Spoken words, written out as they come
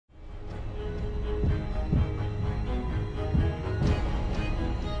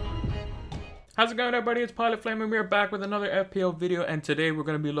How's it going, everybody? It's Pilot Flame and we're back with another FPL video, and today we're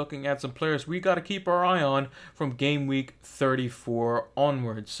going to be looking at some players we got to keep our eye on from game week 34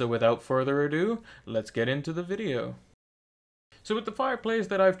 onwards. So without further ado, let's get into the video. So with the 5 players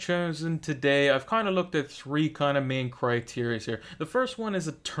that I've chosen today, I've kind of looked at 3 kind of main criteria here. The first one is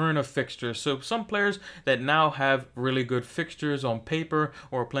a turn of fixtures. So some players that now have really good fixtures on paper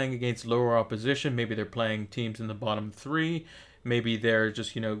or are playing against lower opposition, maybe they're playing teams in the bottom 3, maybe they're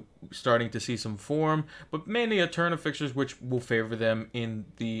just, starting to see some form, but mainly a turn of fixtures which will favor them in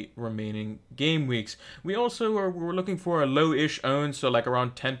the remaining game weeks. We're looking for a low-ish own, so like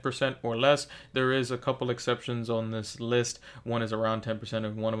around 10% or less. There is a couple exceptions on this list. One is around 10%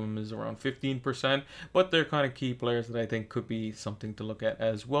 and one of them is around 15%, but they're kind of key players that I think could be something to look at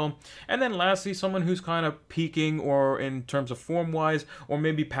as well. And then lastly, someone who's kind of peaking or in terms of form-wise, or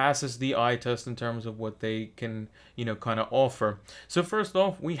maybe passes the eye test in terms of what they can, kind of offer. So first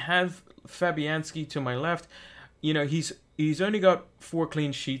off, we have Fabianski to my left. He's only got 4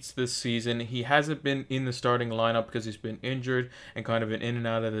 clean sheets this season. He hasn't been in the starting lineup because he's been injured and kind of been in and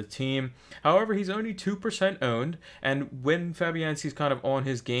out of the team. However, he's only 2% owned, and when Fabianski's kind of on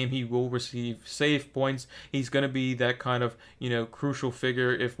his game, he will receive save points. He's going to be that kind of, crucial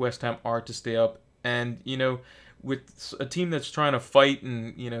figure if West Ham are to stay up. And, with a team that's trying to fight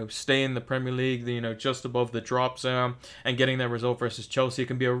and, stay in the Premier League, just above the drop zone, and getting that result versus Chelsea, it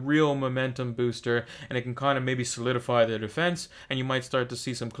can be a real momentum booster, and it can kind of maybe solidify their defense, and you might start to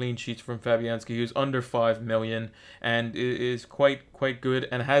see some clean sheets from Fabianski, who's under 5 million, and is quite good,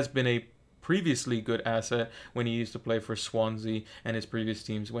 and has been a previously good asset when he used to play for Swansea and his previous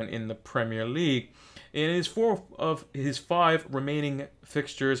teams when in the Premier League. In his 4 of his 5 remaining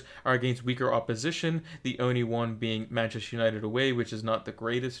fixtures are against weaker opposition, the only one being Manchester United away, which is not the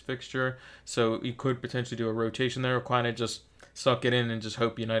greatest fixture, so you could potentially do a rotation there, or kind of just suck it in and just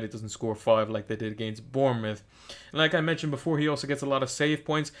hope United doesn't score 5 like they did against Bournemouth. And like I mentioned before, he also gets a lot of save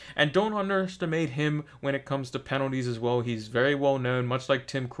points, and don't underestimate him when it comes to penalties as well. He's very well known, much like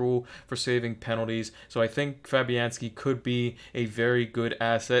Tim Krul, for saving penalties, so I think Fabianski could be a very good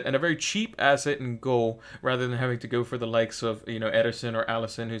asset, and a very cheap asset in goal, rather than having to go for the likes of, Ederson or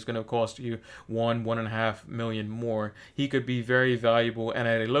Alisson, who's going to cost you 1.5 million more. He could be very valuable, and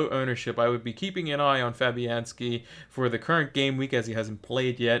at a low ownership, I would be keeping an eye on Fabianski for the current game week, as he hasn't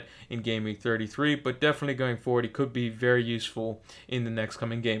played yet in game week 33, but definitely going forward, he could be very useful in the next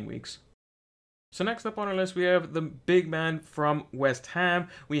coming game weeks. So next up on our list, we have the big man from West Ham.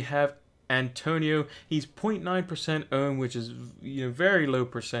 We have Antonio. He's 0.9% owned, which is very low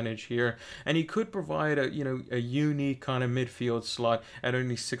percentage here, and he could provide a unique kind of midfield slot at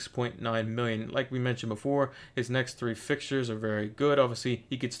only 6.9 million. Like we mentioned before, his next 3 fixtures are very good. Obviously,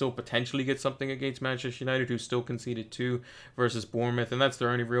 he could still potentially get something against Manchester United, who still conceded 2 versus Bournemouth, and that's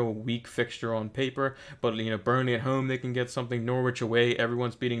their only real weak fixture on paper. But Burnley at home, they can get something. Norwich away,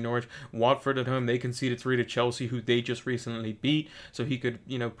 everyone's beating Norwich. Watford at home, they conceded 3 to Chelsea, who they just recently beat, so he could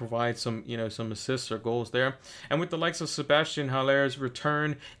provide some assists or goals there. And with the likes of Sebastian Haller's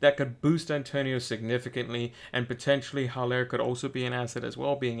return, that could boost Antonio significantly, and potentially Haller could also be an asset as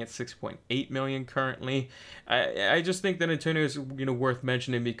well, being at 6.8 million currently. I just think that Antonio is worth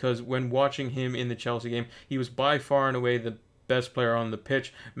mentioning, because when watching him in the Chelsea game, he was by far and away the best player on the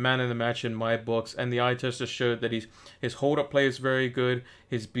pitch, man of the match in my books, and the eye test just showed that his hold-up play is very good,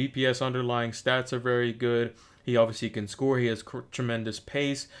 his BPS underlying stats are very good. He obviously can score, he has tremendous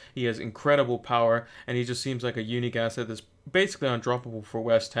pace, he has incredible power, and he just seems like a unique asset that's basically undroppable for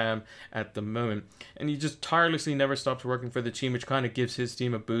West Ham at the moment. And he just tirelessly never stops working for the team, which kind of gives his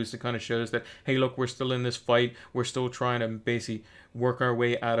team a boost. It kind of shows that, hey, look, we're still in this fight, we're still trying to basically work our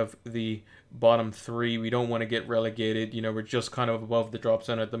way out of the bottom 3. We don't want to get relegated. We're just kind of above the drop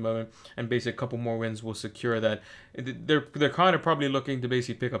zone at the moment, and basically a couple more wins will secure that. They're kind of probably looking to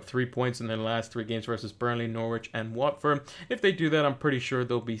basically pick up 3 points in their last 3 games versus Burnley, Norwich, and Watford. If they do that, I'm pretty sure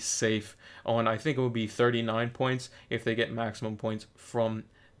they'll be safe on, I think it will be 39 points if they get maximum points from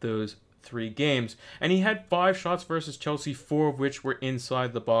those 3 games. And he had 5 shots versus Chelsea, 4 of which were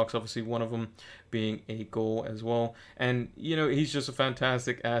inside the box, obviously one of them being a goal as well. And he's just a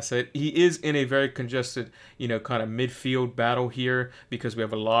fantastic asset. He is in a very congested kind of midfield battle here, because we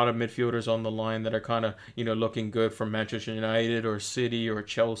have a lot of midfielders on the line that are kind of looking good from Manchester United or City or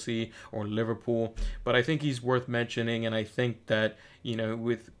Chelsea or Liverpool. But I think he's worth mentioning, and I think that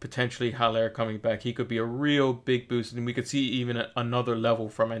with potentially Haller coming back, he could be a real big boost, and we could see even another level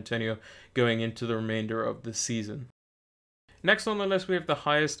from Antonio going into the remainder of the season. Next on the list, we have the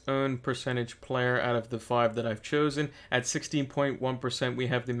highest owned percentage player out of the 5 that I've chosen. At 16.1%, we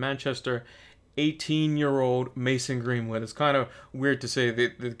have the Manchester 18-year-old Mason Greenwood. It's kind of weird to say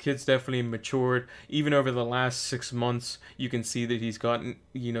that the kid's definitely matured. Even over the last 6 months, you can see that he's gotten,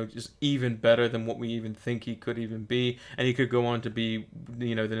 just even better than what we even think he could even be. And he could go on to be,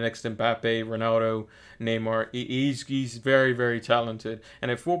 the next Mbappe, Ronaldo, Neymar. He's very, very talented. And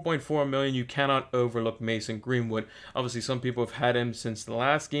at 4.4 million, you cannot overlook Mason Greenwood. Obviously, some people have had him since the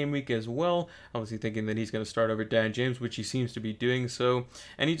last game week as well. Obviously, thinking that he's going to start over Dan James, which he seems to be doing so.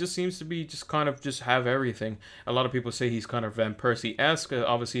 And he just seems to be just kind of just have everything. A lot of people say he's kind of Van Persie-esque.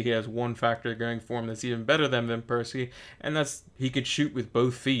 Obviously, he has one factor going for him that's even better than Van Persie, and that's he could shoot with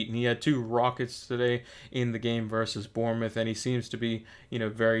both feet. And he had 2 rockets today in the game versus Bournemouth, and he seems to be,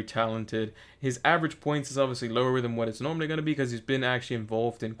 very talented. His average points is obviously lower than what it's normally going to be because he's been actually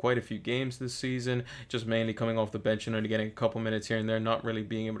involved in quite a few games this season, just mainly coming off the bench and only getting a couple minutes here and there, not really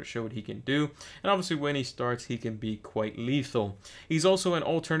being able to show what he can do. And obviously, when he starts, he can be quite lethal. He's also an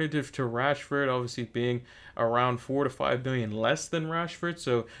alternative to Rashford, obviously being around 4 to 5 million less than Rashford,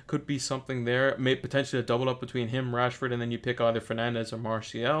 so could be something there. Maybe potentially a double up between him, Rashford, and then you pick either Fernandes or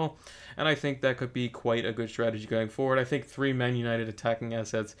Martial. And I think that could be quite a good strategy going forward. I think 3 Man United attacking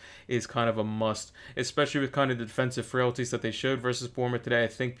assets is kind of a must, especially with kind of the defensive frailties that they showed versus Bournemouth today. I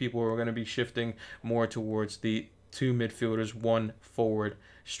think people are going to be shifting more towards the 2 midfielders, 1 forward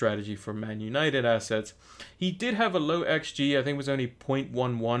strategy for Man United assets. He did have a low XG, I think it was only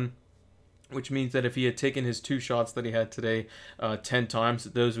 0.11, which means that if he had taken his 2 shots that he had today 10 times,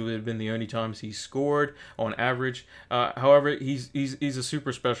 those would have been the only times he scored on average. However, he's a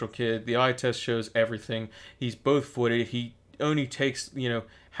super special kid. The eye test shows everything. He's both footed. He only takes,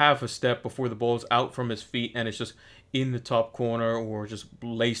 half a step before the ball's out from his feet, and it's just in the top corner or just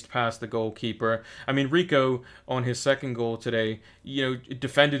laced past the goalkeeper. I mean, Rico on his second goal today,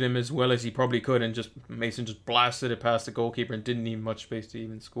 defended him as well as he probably could, and Mason just blasted it past the goalkeeper and didn't need much space to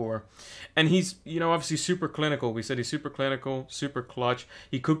even score. And he's, obviously super clinical. We said he's super clinical, super clutch.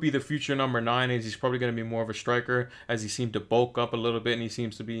 He could be the future number 9, as he's probably going to be more of a striker, as he seemed to bulk up a little bit, and he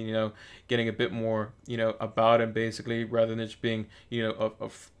seems to be, getting a bit more, about him basically, rather than just being,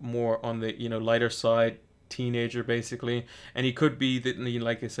 more on the, lighter side teenager basically. And he could be,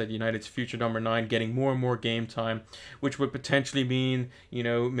 like I said, United's future number 9, getting more and more game time, which would potentially mean,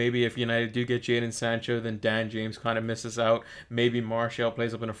 maybe if United do get Jadon Sancho, then Dan James kind of misses out. Maybe Martial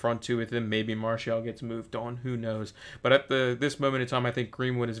plays up in the front 2 with him. Maybe Martial gets moved on. Who knows? But at this moment in time, I think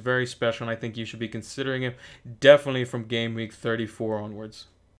Greenwood is very special, and I think you should be considering him definitely from game week 34 onwards.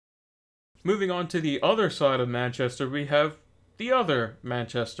 Moving on to the other side of Manchester, we have the other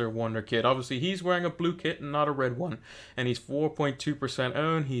Manchester wonder kid. Obviously, he's wearing a blue kit and not a red one, and he's 4.2%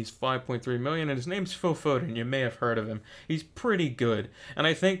 owned. He's 5.3 million, and his name's Phil Foden. You may have heard of him. He's pretty good, and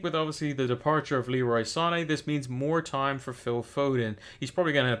I think with obviously the departure of Leroy Sané, this means more time for Phil Foden. He's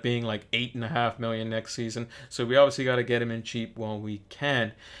probably going to end up being like 8.5 million next season, so we obviously got to get him in cheap while we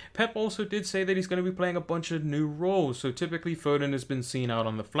can. Pep also did say that he's going to be playing a bunch of new roles, so typically Foden has been seen out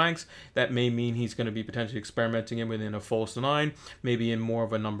on the flanks. That may mean he's going to be potentially experimenting him within a false 9, maybe in more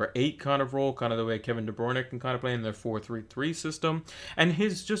of a number 8 kind of role, kind of the way Kevin De Bruyne can kind of play in their 4-3-3 system. And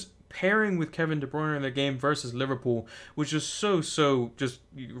his just pairing with Kevin De Bruyne in their game versus Liverpool was just so just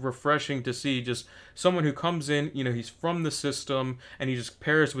refreshing to see. Just someone who comes in, he's from the system, and he just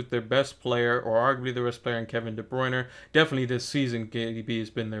pairs with their best player, or arguably the best player in Kevin De Bruyne. Definitely this season, KDB has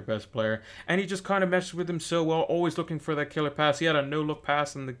been their best player, and he just kind of meshed with him so well, always looking for that killer pass. He had a no-look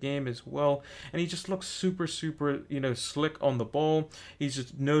pass in the game as well, and he just looks super, slick on the ball. He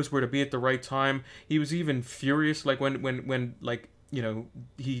just knows where to be at the right time. He was even furious, like when when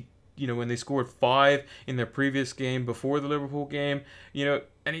they scored 5 in their previous game before the Liverpool game,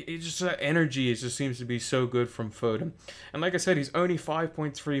 and he just that energy, it just seems to be so good from Foden. And like I said, he's only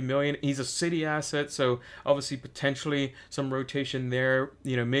 5.3 million. He's a City asset, so obviously potentially some rotation there.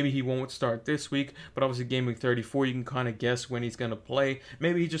 Maybe he won't start this week, but obviously game week 34, you can kind of guess when he's going to play.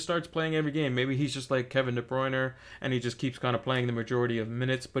 Maybe he just starts playing every game. Maybe he's just like Kevin De Bruyne, and he just keeps kind of playing the majority of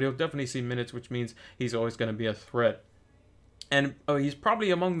minutes, but he'll definitely see minutes, which means he's always going to be a threat. And he's probably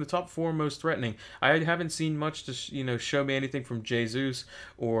among the top 4 most threatening. I haven't seen much to show me anything from Jesus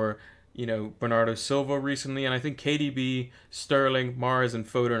or Bernardo Silva recently, and I think KDB, Sterling, Mahrez, and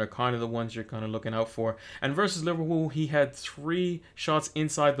Foden are kind of the ones you're kind of looking out for. And versus Liverpool, he had 3 shots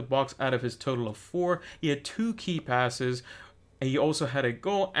inside the box out of his total of 4. He had 2 key passes. He also had a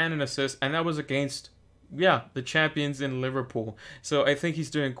goal and an assist, and that was against the champions in Liverpool. So I think he's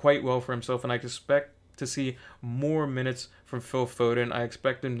doing quite well for himself, and I expect to see more minutes from Phil Foden. I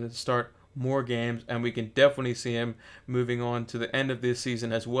expect him to start more games, and we can definitely see him moving on to the end of this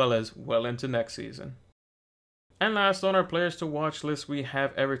season as well as well into next season. And last on our players to watch list, we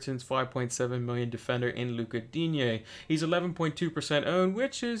have Everton's 5.7 million defender in Luca Digne. He's 11.2% owned,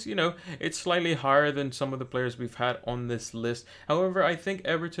 which is, it's slightly higher than some of the players we've had on this list. However, I think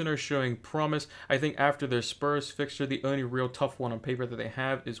Everton are showing promise. I think after their Spurs fixture, the only real tough one on paper that they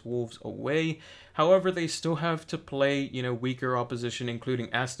have is Wolves away. However, they still have to play, weaker opposition,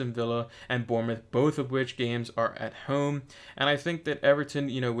 including Aston Villa and Bournemouth, both of which games are at home. And I think that Everton,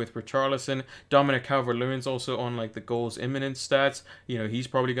 with Richarlison, Dominic Calvert-Lewin's also on like the goals imminent stats. He's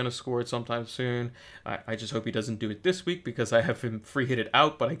probably going to score it sometime soon. I just hope he doesn't do it this week because I have him free hit it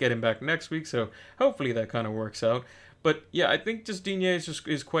out, but I get him back next week. So hopefully that kind of works out. But yeah, I think just Digne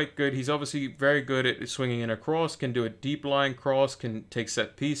is quite good. He's obviously very good at swinging in a cross, can do a deep line cross, can take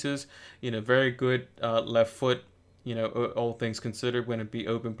set pieces. Very good left foot. All things considered, when it be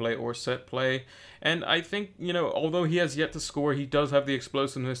open play or set play. And I think, although he has yet to score, he does have the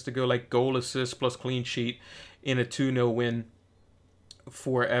explosiveness to go like goal, assist plus clean sheet in a 2-0 win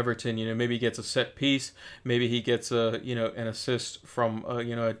for Everton. Maybe he gets a set piece, maybe he gets a an assist from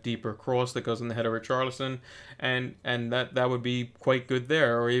a deeper cross that goes in the head of Richarlison, and that would be quite good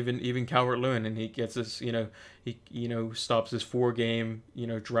there. Or even Calvert-Lewin, and he gets this he stops his 4-game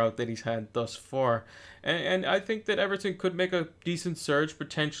drought that he's had thus far. And I think that Everton could make a decent surge,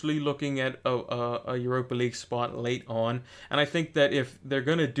 potentially looking at a Europa League spot late on. And I think that if they're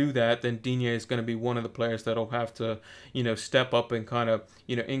going to do that, then Digne is going to be one of the players that'll have to, step up and kind of,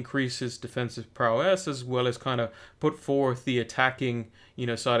 increase his defensive prowess, as well as kind of put forth the attacking,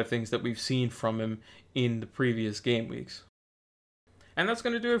 side of things that we've seen from him in the previous game weeks. And that's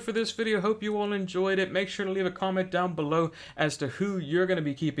going to do it for this video. Hope you all enjoyed it. Make sure to leave a comment down below as to who you're going to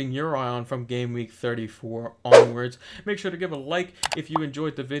be keeping your eye on from Game Week 34 onwards. Make sure to give a like if you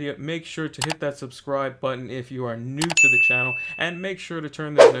enjoyed the video. Make sure to hit that subscribe button if you are new to the channel. And make sure to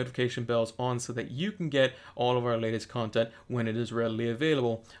turn those notification bells on so that you can get all of our latest content when it is readily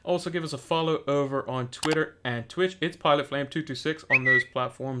available. Also, give us a follow over on Twitter and Twitch. It's PilotFlame226 on those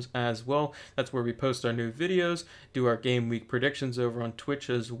platforms as well. That's where we post our new videos, do our Game Week predictions over on Twitch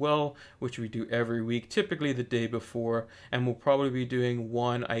as well, which we do every week, typically the day before, and we'll probably be doing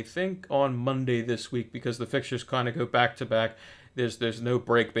one, I think, on Monday this week because the fixtures kind of go back to back. There's no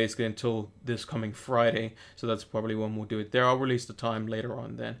break basically until this coming Friday, so that's probably when we'll do it there. I'll release the time later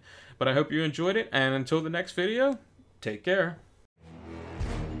on then. But I hope you enjoyed it, and until the next video, take care.